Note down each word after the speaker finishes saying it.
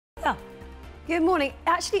Good morning.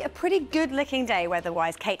 Actually, a pretty good-looking day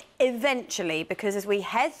weather-wise, Kate, eventually, because as we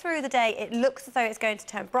head through the day, it looks as though it's going to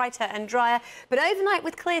turn brighter and drier. But overnight,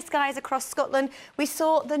 with clear skies across Scotland, we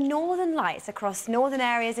saw the northern lights across northern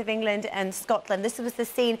areas of England and Scotland. This was the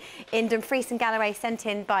scene in Dumfries and Galloway sent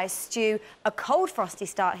in by Stu. A cold, frosty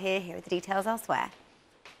start here. Here are the details elsewhere.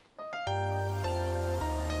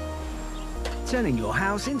 Turning your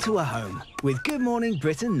house into a home with Good Morning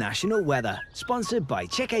Britain National Weather, sponsored by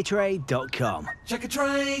checkatrade.com.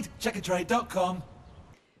 checkatrade.com.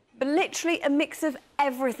 But literally a mix of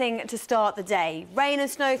everything to start the day. Rain and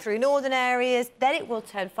snow through northern areas, then it will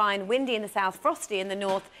turn fine, windy in the south, frosty in the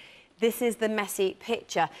north. This is the messy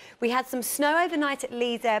picture. We had some snow overnight at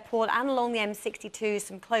Leeds Airport and along the M62,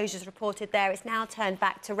 some closures reported there. It's now turned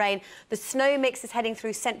back to rain. The snow mix is heading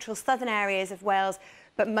through central southern areas of Wales,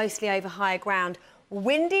 but mostly over higher ground.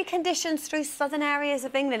 Windy conditions through southern areas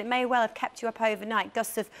of England. It may well have kept you up overnight.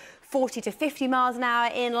 Gusts of 40 to 50 miles an hour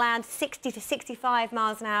inland, 60 to 65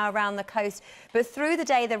 miles an hour around the coast. But through the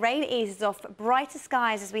day, the rain eases off, brighter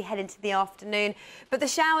skies as we head into the afternoon. But the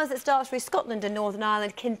showers that start through Scotland and Northern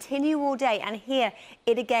Ireland continue all day. And here,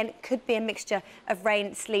 it again could be a mixture of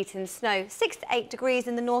rain, sleet and snow. 6 to 8 degrees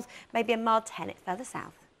in the north, maybe a mild 10 further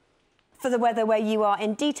south. For the weather where you are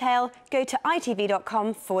in detail, go to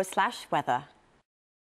itv.com/weather.